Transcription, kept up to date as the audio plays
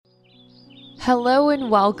Hello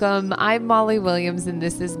and welcome. I'm Molly Williams, and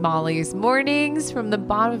this is Molly's Mornings. From the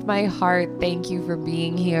bottom of my heart, thank you for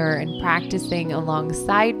being here and practicing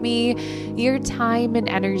alongside me. Your time and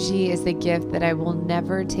energy is a gift that I will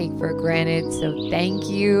never take for granted, so thank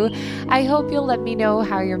you. I hope you'll let me know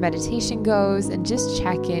how your meditation goes and just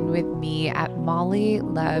check in with me at Molly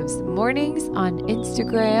Loves Mornings on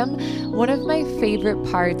Instagram. One of my favorite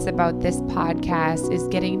parts about this podcast is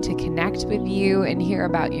getting to connect with you and hear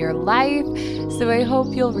about your life. So I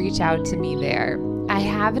hope you'll reach out to me there. I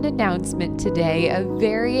have an announcement today, a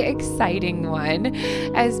very exciting one.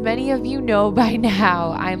 As many of you know by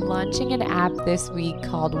now, I'm launching an app this week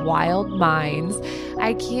called Wild Minds.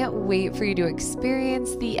 I can't wait for you to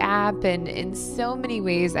experience the app, and in so many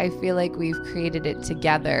ways, I feel like we've created it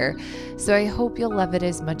together. So I hope you'll love it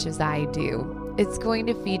as much as I do. It's going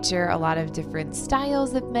to feature a lot of different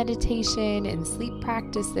styles of meditation and sleep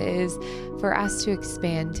practices for us to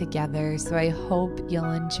expand together, so I hope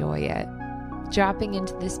you'll enjoy it. Dropping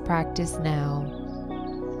into this practice now.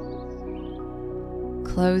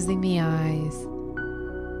 Closing the eyes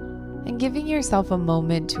and giving yourself a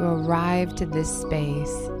moment to arrive to this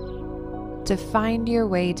space, to find your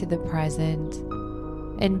way to the present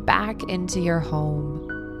and back into your home,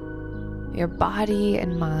 your body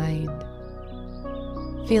and mind.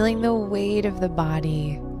 Feeling the weight of the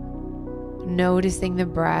body, noticing the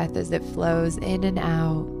breath as it flows in and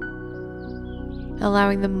out,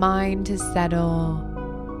 allowing the mind to settle,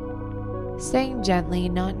 saying gently,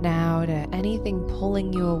 not now, to anything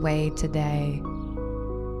pulling you away today,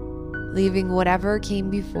 leaving whatever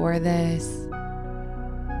came before this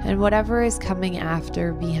and whatever is coming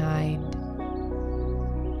after behind.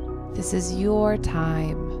 This is your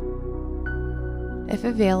time. If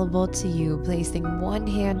available to you, placing one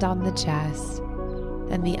hand on the chest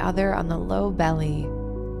and the other on the low belly.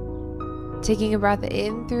 Taking a breath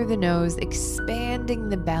in through the nose, expanding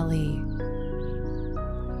the belly.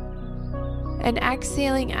 And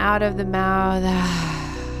exhaling out of the mouth,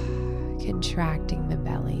 contracting the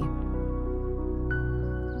belly.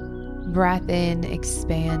 Breath in,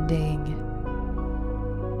 expanding.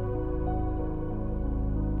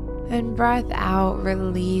 And breath out,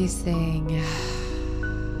 releasing.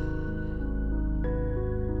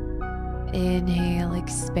 Inhale,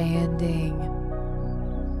 expanding.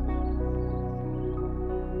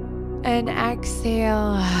 And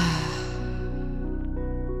exhale.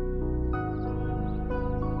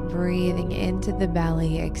 Breathing into the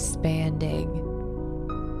belly, expanding.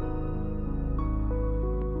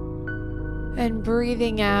 And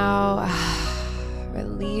breathing out,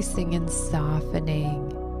 releasing and softening.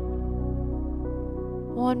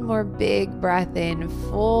 One more big breath in,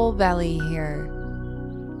 full belly here.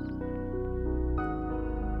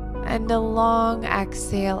 And a long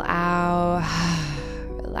exhale out,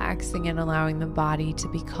 relaxing and allowing the body to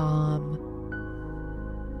be calm.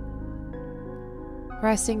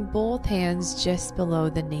 Resting both hands just below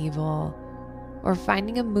the navel, or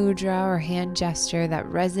finding a mudra or hand gesture that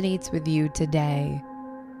resonates with you today.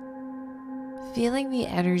 Feeling the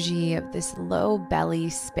energy of this low belly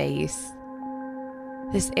space.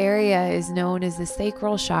 This area is known as the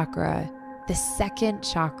sacral chakra, the second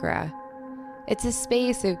chakra. It's a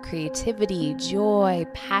space of creativity, joy,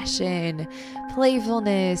 passion,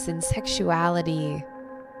 playfulness, and sexuality.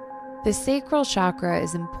 The sacral chakra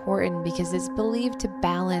is important because it's believed to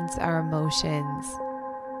balance our emotions.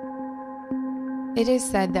 It is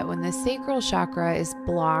said that when the sacral chakra is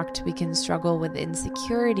blocked, we can struggle with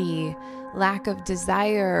insecurity, lack of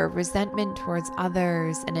desire, resentment towards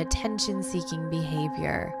others, and attention-seeking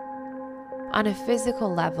behavior. On a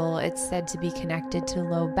physical level, it's said to be connected to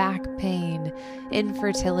low back pain,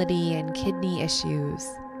 infertility, and kidney issues.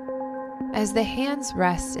 As the hands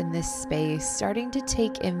rest in this space, starting to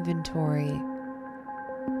take inventory.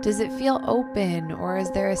 Does it feel open, or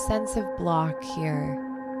is there a sense of block here?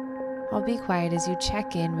 I'll be quiet as you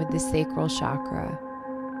check in with the sacral chakra.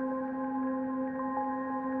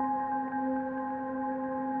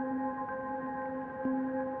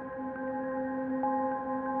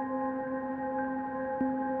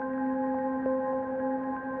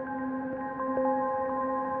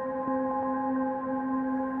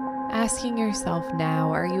 Asking yourself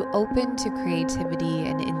now, are you open to creativity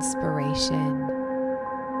and inspiration?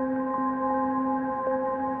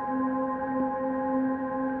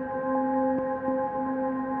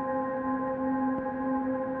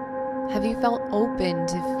 Have you felt open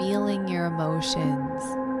to feeling your emotions?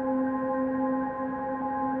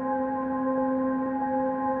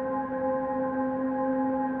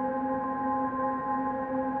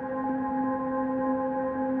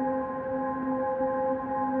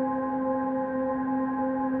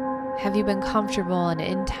 Have you been comfortable and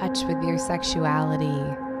in touch with your sexuality?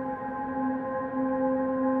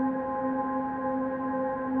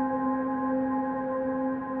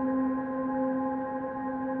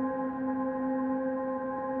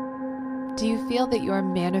 Do you feel that you are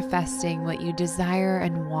manifesting what you desire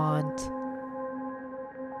and want?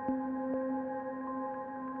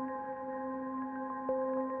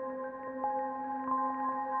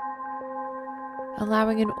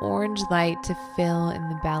 Allowing an orange light to fill in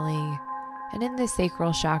the belly and in the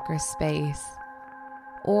sacral chakra space.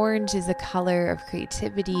 Orange is a color of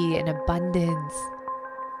creativity and abundance.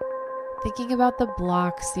 Thinking about the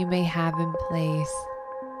blocks you may have in place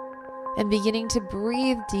and beginning to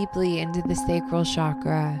breathe deeply into the sacral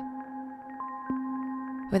chakra.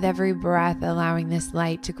 With every breath, allowing this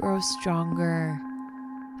light to grow stronger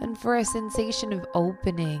and for a sensation of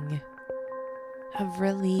opening, of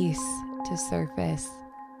release to surface.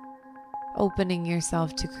 Opening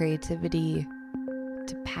yourself to creativity,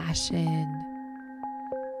 to passion.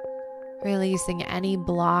 Releasing any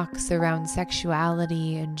blocks around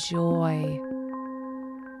sexuality and joy.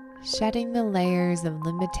 Shedding the layers of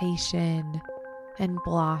limitation and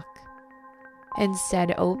block,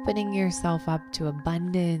 instead opening yourself up to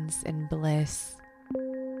abundance and bliss.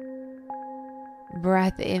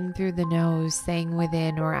 Breath in through the nose, saying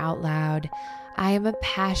within or out loud, I am a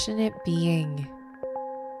passionate being.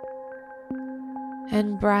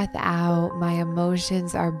 And breath out, my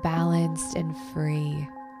emotions are balanced and free.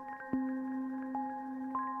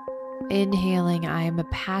 Inhaling, I am a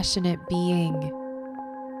passionate being.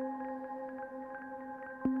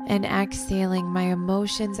 And exhaling, my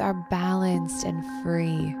emotions are balanced and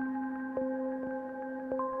free.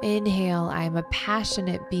 Inhale, I am a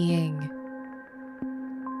passionate being.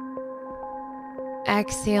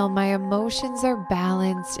 Exhale, my emotions are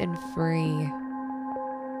balanced and free.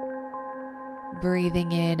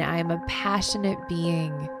 Breathing in, I am a passionate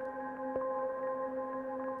being.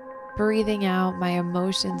 Breathing out, my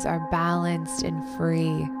emotions are balanced and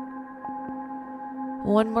free.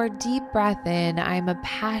 One more deep breath in, I am a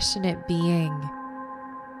passionate being.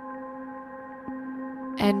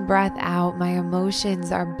 And breath out, my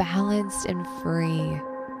emotions are balanced and free.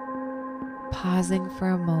 Pausing for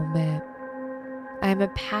a moment. I am a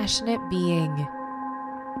passionate being.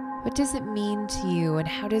 What does it mean to you and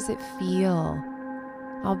how does it feel?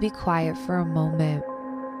 I'll be quiet for a moment.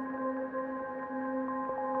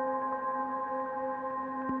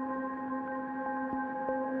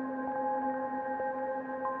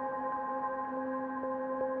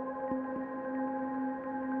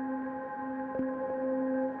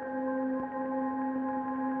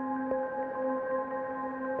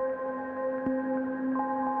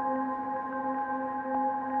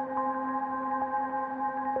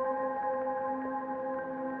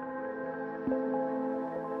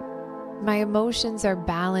 My emotions are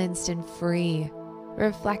balanced and free,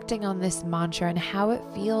 reflecting on this mantra and how it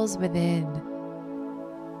feels within.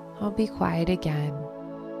 I'll be quiet again.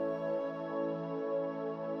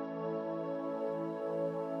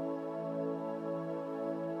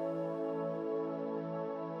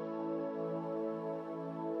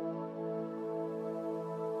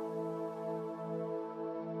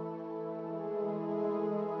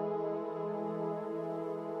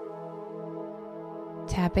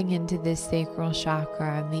 Tapping into this sacral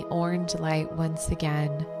chakra and the orange light once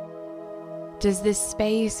again. Does this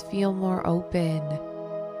space feel more open?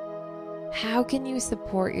 How can you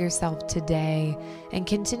support yourself today and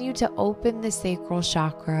continue to open the sacral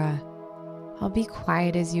chakra? I'll be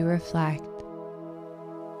quiet as you reflect.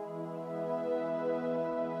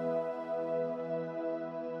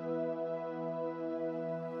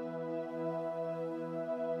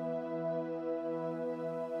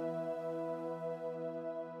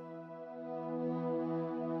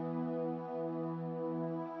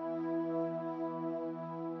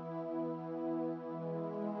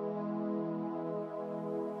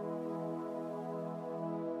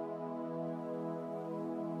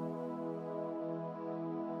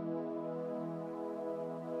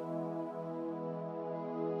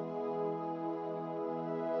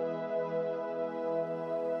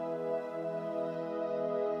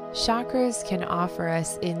 Chakras can offer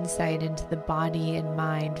us insight into the body and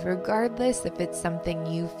mind, regardless if it's something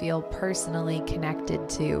you feel personally connected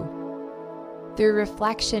to. Through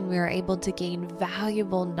reflection, we are able to gain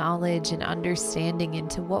valuable knowledge and understanding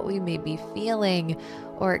into what we may be feeling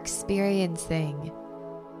or experiencing,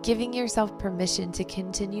 giving yourself permission to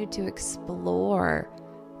continue to explore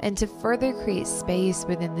and to further create space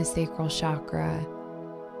within the sacral chakra,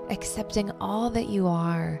 accepting all that you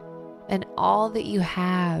are and all that you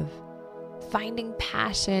have, finding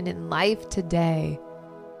passion in life today,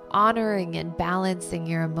 honoring and balancing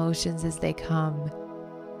your emotions as they come.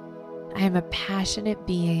 I am a passionate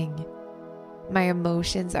being. My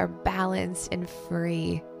emotions are balanced and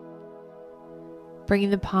free. Bringing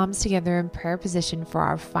the palms together in prayer position for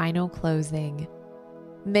our final closing.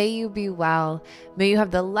 May you be well. May you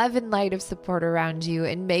have the love and light of support around you,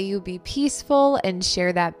 and may you be peaceful and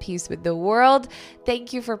share that peace with the world.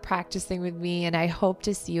 Thank you for practicing with me, and I hope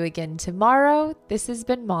to see you again tomorrow. This has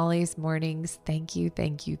been Molly's Mornings. Thank you,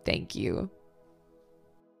 thank you, thank you.